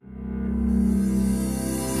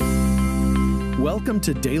Welcome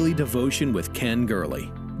to Daily Devotion with Ken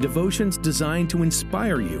Gurley. Devotions designed to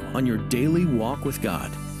inspire you on your daily walk with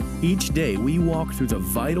God. Each day we walk through the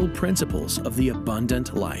vital principles of the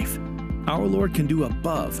abundant life. Our Lord can do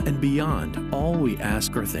above and beyond all we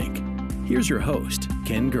ask or think. Here's your host,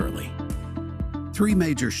 Ken Gurley. Three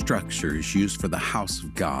major structures used for the house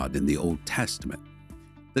of God in the Old Testament.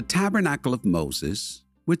 The tabernacle of Moses,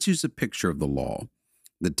 which is a picture of the law.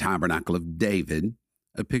 The tabernacle of David,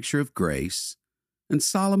 a picture of grace. And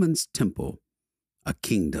Solomon's temple, a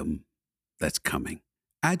kingdom that's coming.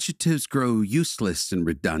 Adjectives grow useless and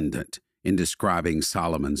redundant in describing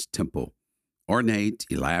Solomon's temple. Ornate,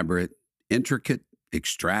 elaborate, intricate,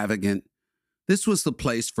 extravagant. This was the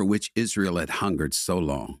place for which Israel had hungered so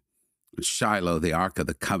long. In Shiloh, the Ark of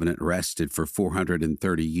the Covenant rested for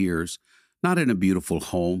 430 years, not in a beautiful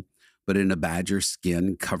home, but in a badger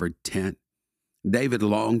skin-covered tent. David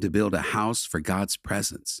longed to build a house for God's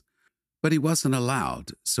presence. But he wasn't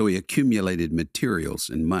allowed, so he accumulated materials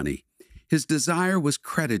and money. His desire was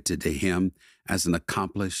credited to him as an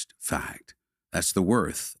accomplished fact. That's the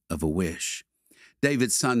worth of a wish.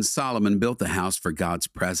 David's son Solomon built the house for God's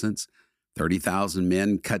presence. 30,000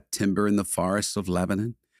 men cut timber in the forests of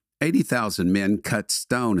Lebanon. 80,000 men cut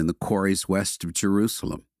stone in the quarries west of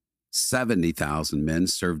Jerusalem. 70,000 men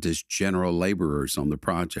served as general laborers on the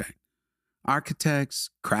project.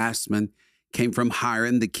 Architects, craftsmen, came from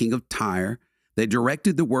Hiram, the king of Tyre. They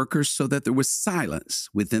directed the workers so that there was silence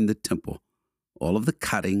within the temple. All of the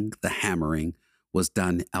cutting, the hammering, was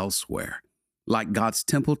done elsewhere. Like God's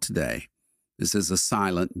temple today, this is a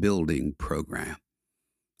silent building program.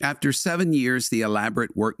 After 7 years, the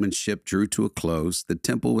elaborate workmanship drew to a close. The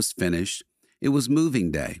temple was finished. It was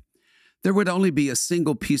moving day. There would only be a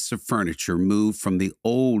single piece of furniture moved from the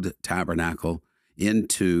old tabernacle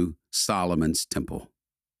into Solomon's temple.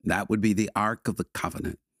 That would be the Ark of the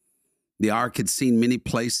Covenant. The Ark had seen many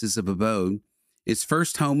places of abode. Its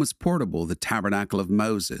first home was portable, the tabernacle of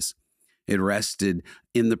Moses. It rested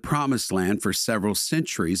in the Promised Land for several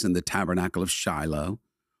centuries in the tabernacle of Shiloh.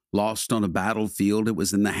 Lost on a battlefield, it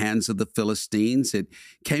was in the hands of the Philistines. It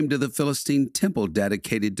came to the Philistine temple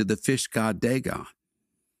dedicated to the fish god Dagon.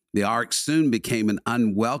 The Ark soon became an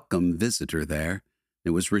unwelcome visitor there. It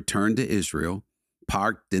was returned to Israel,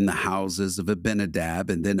 parked in the houses of Abinadab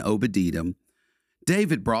and then Obed-Edom.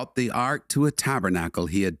 David brought the ark to a tabernacle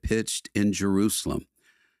he had pitched in Jerusalem,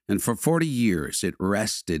 and for 40 years it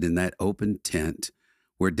rested in that open tent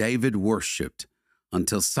where David worshiped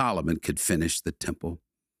until Solomon could finish the temple.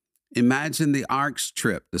 Imagine the ark's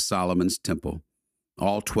trip to Solomon's temple.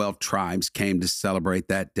 All 12 tribes came to celebrate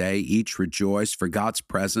that day. Each rejoiced, for God's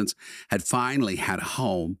presence had finally had a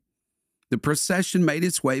home. The procession made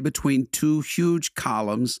its way between two huge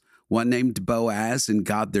columns, one named Boaz, in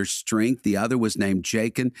God there's strength. The other was named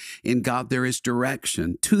Jachin, in God there is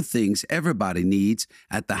direction. Two things everybody needs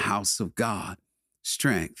at the house of God: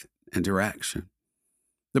 strength and direction.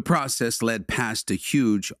 The process led past a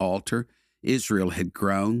huge altar. Israel had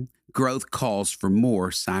grown. Growth calls for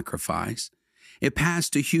more sacrifice. It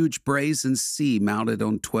passed a huge brazen sea mounted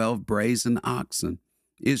on 12 brazen oxen.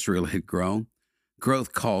 Israel had grown.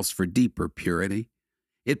 Growth calls for deeper purity.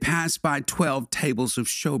 It passed by 12 tables of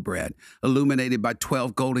showbread, illuminated by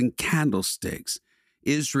 12 golden candlesticks.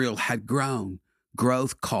 Israel had grown.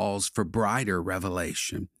 Growth calls for brighter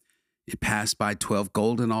revelation. It passed by 12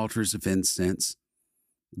 golden altars of incense.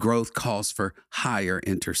 Growth calls for higher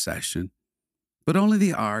intercession. But only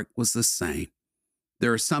the ark was the same.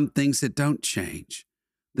 There are some things that don't change.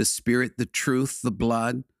 The Spirit, the truth, the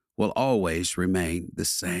blood will always remain the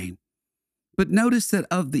same. But notice that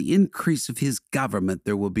of the increase of his government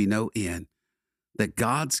there will be no end, that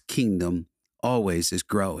God's kingdom always is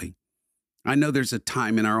growing. I know there's a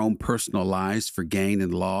time in our own personal lives for gain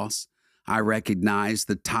and loss. I recognize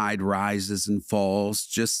the tide rises and falls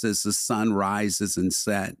just as the sun rises and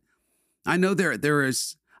sets. I know there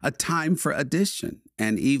is a time for addition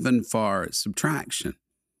and even for subtraction.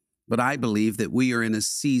 But I believe that we are in a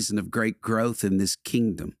season of great growth in this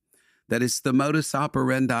kingdom. That it's the modus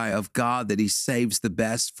operandi of God that he saves the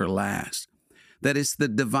best for last. That it's the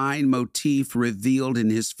divine motif revealed in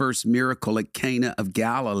his first miracle at Cana of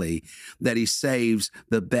Galilee, that he saves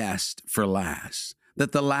the best for last.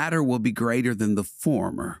 That the latter will be greater than the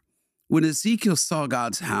former. When Ezekiel saw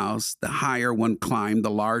God's house, the higher one climbed,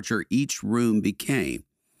 the larger each room became.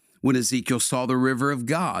 When Ezekiel saw the river of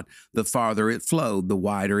God, the farther it flowed, the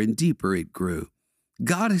wider and deeper it grew.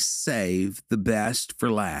 God has saved the best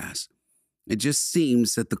for last. It just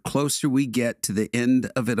seems that the closer we get to the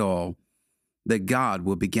end of it all, that God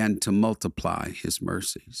will begin to multiply his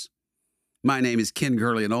mercies. My name is Ken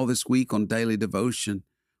Gurley, and all this week on Daily Devotion,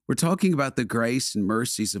 We're talking about the grace and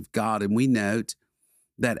mercies of God, and we note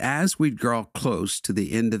that as we draw close to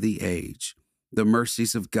the end of the age, the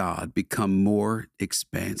mercies of God become more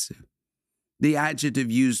expansive. The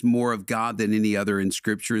adjective used more of God than any other in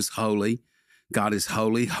Scripture is holy. God is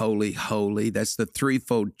holy, holy, holy. That's the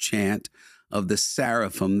threefold chant of the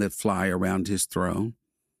seraphim that fly around his throne.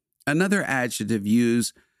 Another adjective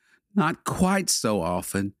used not quite so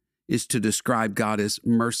often is to describe God as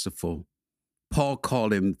merciful. Paul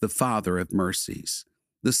called him the Father of mercies.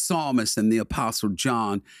 The psalmist and the apostle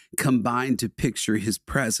John combined to picture his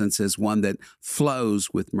presence as one that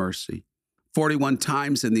flows with mercy. 41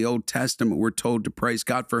 times in the Old Testament we're told to praise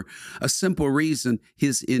God for a simple reason,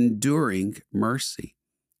 his enduring mercy.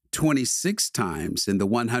 26 times in the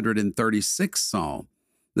 136th Psalm,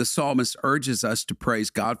 the psalmist urges us to praise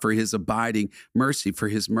God for his abiding mercy, for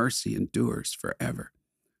his mercy endures forever.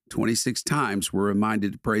 26 times we're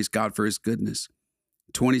reminded to praise God for his goodness.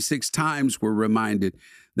 26 times we're reminded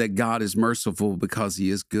that God is merciful because he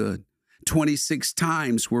is good. 26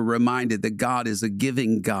 times we're reminded that God is a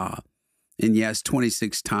giving God. And yes,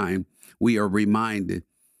 26 times we are reminded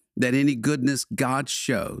that any goodness God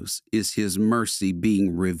shows is his mercy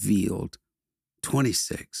being revealed.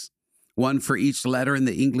 26, one for each letter in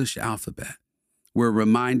the English alphabet. We're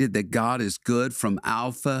reminded that God is good from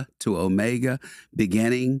Alpha to Omega,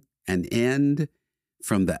 beginning and end,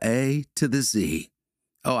 from the A to the Z.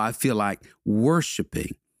 Oh, I feel like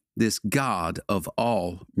worshiping this God of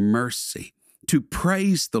all mercy, to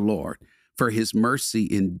praise the Lord, for his mercy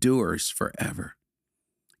endures forever.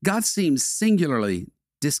 God seems singularly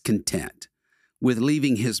discontent with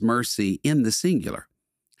leaving his mercy in the singular.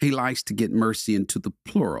 He likes to get mercy into the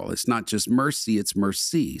plural. It's not just mercy, it's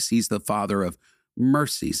mercies. He's the Father of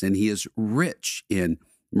mercies, and he is rich in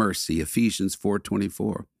mercy, Ephesians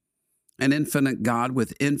 4:24. An infinite God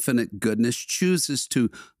with infinite goodness chooses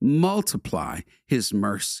to multiply his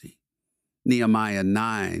mercy. Nehemiah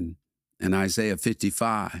 9 and Isaiah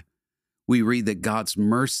 55, we read that God's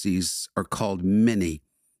mercies are called many,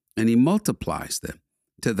 and he multiplies them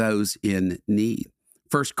to those in need.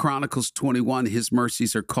 1 Chronicles 21, his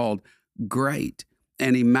mercies are called great,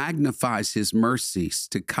 and he magnifies his mercies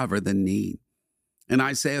to cover the need. In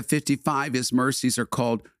Isaiah 55, his mercies are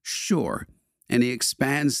called sure, and he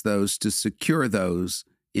expands those to secure those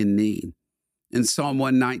in need. In Psalm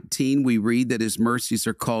 119, we read that his mercies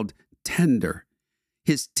are called tender.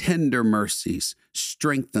 His tender mercies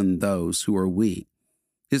strengthen those who are weak.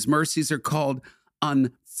 His mercies are called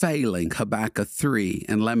unfailing, Habakkuk 3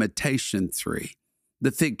 and Lamentation 3.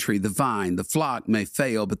 The fig tree, the vine, the flock may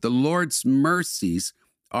fail, but the Lord's mercies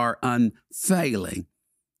are unfailing.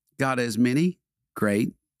 God has many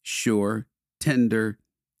great, sure, tender,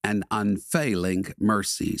 and unfailing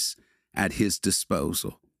mercies at his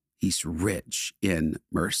disposal. He's rich in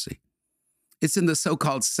mercy. It's in the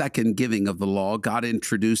so-called second giving of the law, God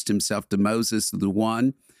introduced himself to Moses, the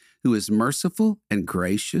one who is merciful and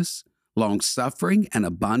gracious, long-suffering and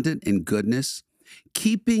abundant in goodness,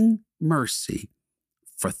 keeping mercy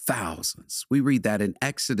for thousands. We read that in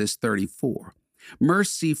Exodus 34.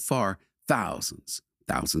 Mercy for thousands,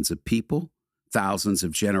 thousands of people, thousands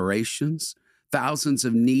of generations, thousands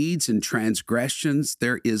of needs and transgressions.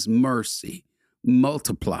 There is mercy,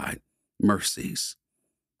 multiplied mercies.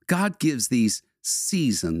 God gives these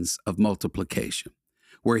seasons of multiplication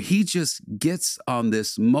where he just gets on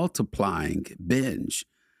this multiplying binge.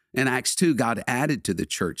 In Acts 2, God added to the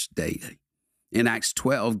church daily. In Acts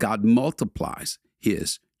 12, God multiplies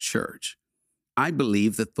his church. I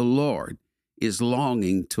believe that the Lord is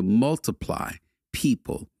longing to multiply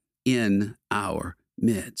people in our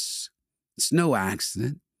midst. It's no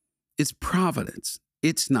accident. It's providence.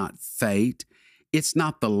 It's not fate. It's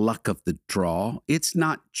not the luck of the draw. It's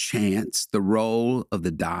not chance, the roll of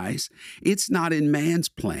the dice. It's not in man's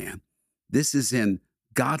plan. This is in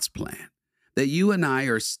God's plan, that you and I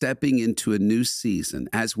are stepping into a new season.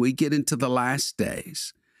 As we get into the last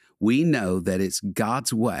days, we know that it's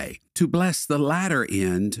God's way to bless the latter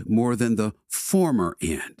end more than the former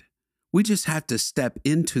end. We just have to step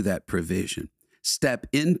into that provision, step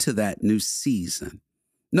into that new season.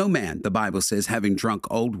 No man, the Bible says, having drunk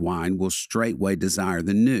old wine will straightway desire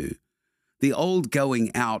the new. The old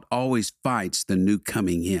going out always fights the new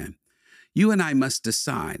coming in. You and I must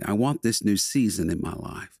decide, I want this new season in my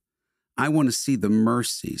life. I want to see the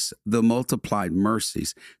mercies, the multiplied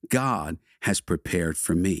mercies God has prepared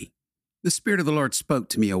for me. The Spirit of the Lord spoke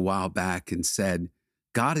to me a while back and said,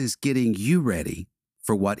 God is getting you ready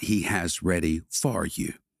for what he has ready for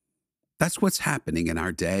you. That's what's happening in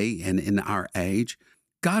our day and in our age.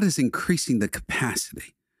 God is increasing the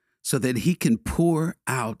capacity so that he can pour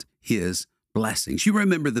out his blessings. You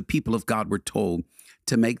remember the people of God were told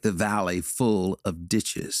to make the valley full of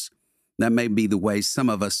ditches. That may be the way some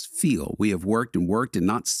of us feel. We have worked and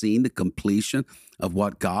not seen the completion of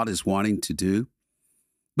what God is wanting to do.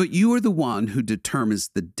 But you are the one who determines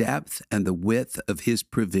the depth and the width of his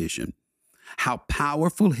provision, how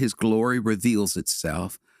powerful his glory reveals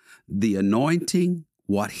itself, the anointing,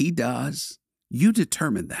 what he does. You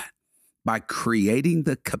determine that by creating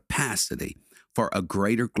the capacity for a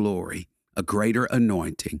greater glory, a greater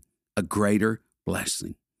anointing, a greater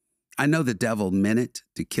blessing. I know the devil meant it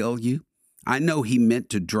to kill you. I know he meant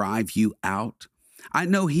to drive you out. I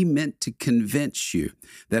know he meant to convince you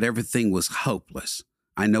that everything was hopeless.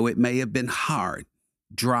 I know it may have been hard,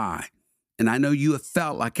 dry, and I know you have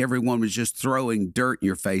felt like everyone was just throwing dirt in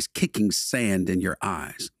your face, kicking sand in your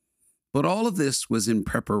eyes. But all of this was in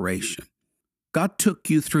preparation. God took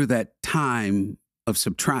you through that time of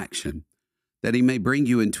subtraction that he may bring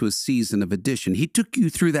you into a season of addition. He took you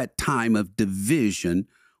through that time of division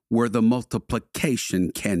where the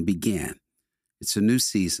multiplication can begin. It's a new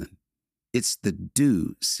season. It's the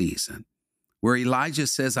due season, where Elijah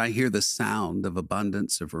says, I hear the sound of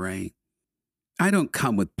abundance of rain. I don't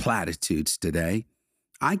come with platitudes today.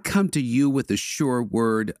 I come to you with a sure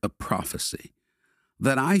word of prophecy,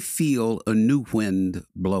 that I feel a new wind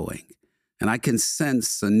blowing, and I can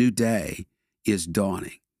sense a new day is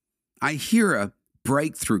dawning. I hear a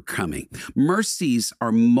breakthrough coming. Mercies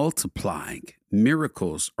are multiplying.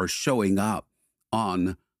 Miracles are showing up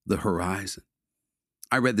on the horizon.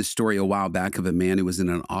 I read the story a while back of a man who was in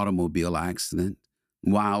an automobile accident.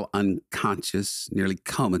 While unconscious, nearly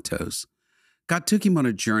comatose, God took him on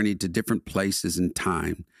a journey to different places in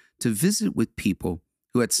time to visit with people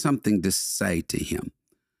who had something to say to him,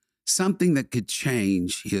 something that could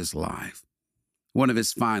change his life. One of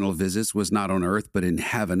his final visits was not on earth, but in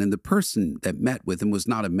heaven, and the person that met with him was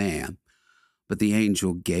not a man, but the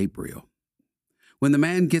angel Gabriel. When the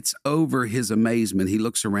man gets over his amazement, he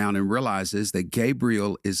looks around and realizes that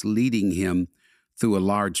Gabriel is leading him through a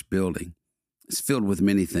large building. It's filled with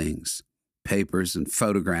many things, papers and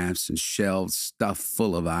photographs and shelves stuffed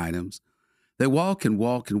full of items. They walk and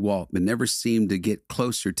walk and walk, but never seem to get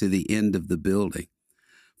closer to the end of the building.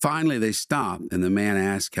 Finally, they stop, and the man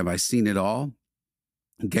asks, have I seen it all?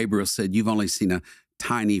 And Gabriel said, you've only seen a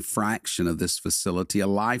tiny fraction of this facility. A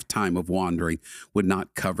lifetime of wandering would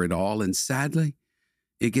not cover it all, and sadly,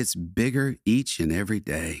 it gets bigger each and every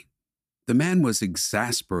day. The man was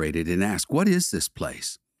exasperated and asked, what is this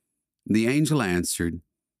place? The angel answered,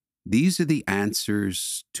 these are the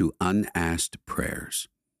answers to unasked prayers.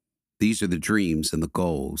 These are the dreams and the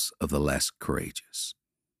goals of the less courageous.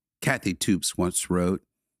 Kathy Toops once wrote,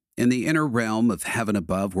 in the inner realm of heaven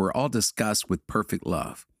above, we're all discussed with perfect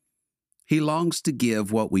love. He longs to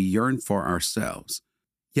give what we yearn for ourselves,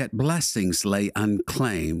 yet blessings lay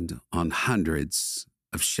unclaimed on hundreds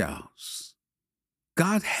of shelves.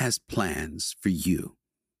 God has plans for you.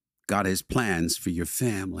 God has plans for your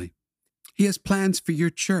family. He has plans for your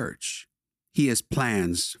church. He has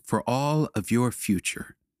plans for all of your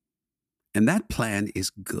future. And that plan is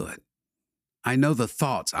good. I know the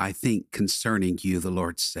thoughts I think concerning you, the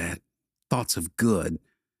Lord said, thoughts of good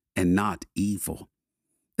and not evil.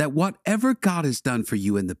 That whatever God has done for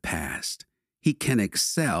you in the past, he can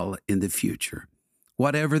excel in the future.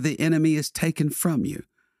 Whatever the enemy has taken from you,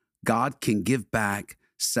 God can give back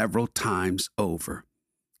several times over.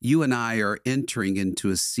 You and I are entering into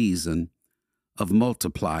a season of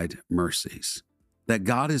multiplied mercies, that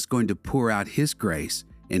God is going to pour out his grace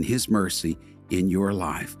and his mercy in your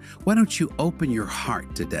life. Why don't you open your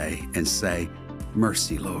heart today and say,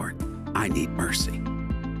 mercy, Lord, I need mercy.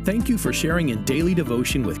 Thank you for sharing in Daily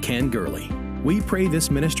Devotion with Ken Gurley. We pray this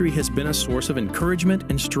ministry has been a source of encouragement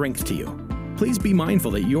and strength to you. Please be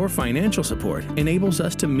mindful that your financial support enables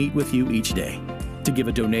us to meet with you each day. To give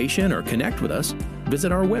a donation or connect with us,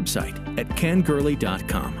 visit our website at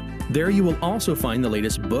kengurley.com. There you will also find the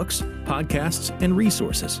latest books, podcasts, and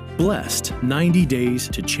resources. Blessed 90 Days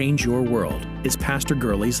to Change Your World is Pastor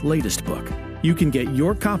Gurley's latest book. You can get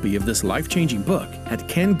your copy of this life-changing book at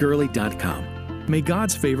kengurley.com. May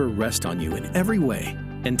God's favor rest on you in every way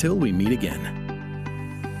until we meet again.